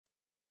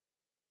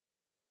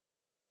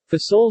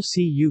Fasole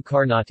cu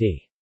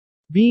cârnați.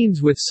 Beans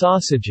with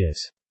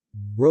sausages.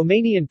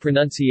 Romanian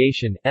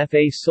pronunciation,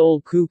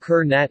 Fasole cu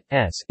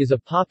cârnați, is a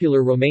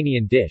popular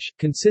Romanian dish,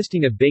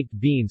 consisting of baked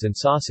beans and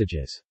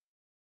sausages.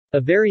 A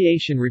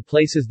variation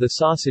replaces the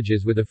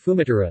sausages with a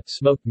fumitură,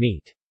 smoked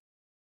meat.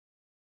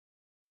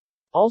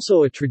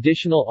 Also a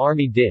traditional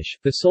army dish,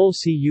 Fasole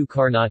cu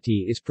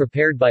cârnați is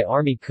prepared by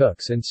army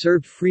cooks and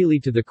served freely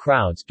to the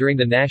crowds during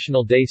the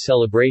National Day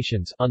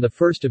celebrations, on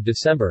 1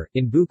 December,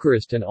 in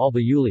Bucharest and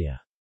Alba Iulia.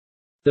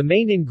 The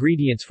main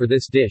ingredients for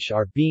this dish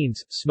are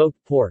beans,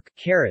 smoked pork,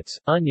 carrots,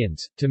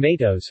 onions,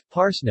 tomatoes,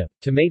 parsnip,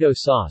 tomato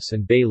sauce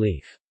and bay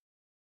leaf.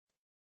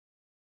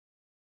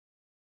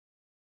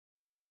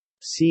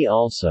 See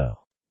also: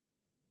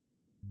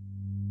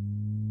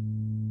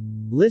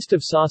 List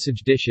of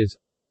sausage dishes,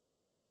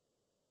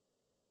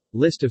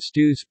 List of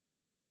stews,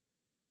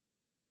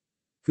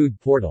 Food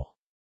portal.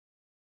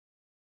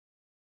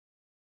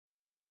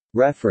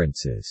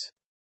 References.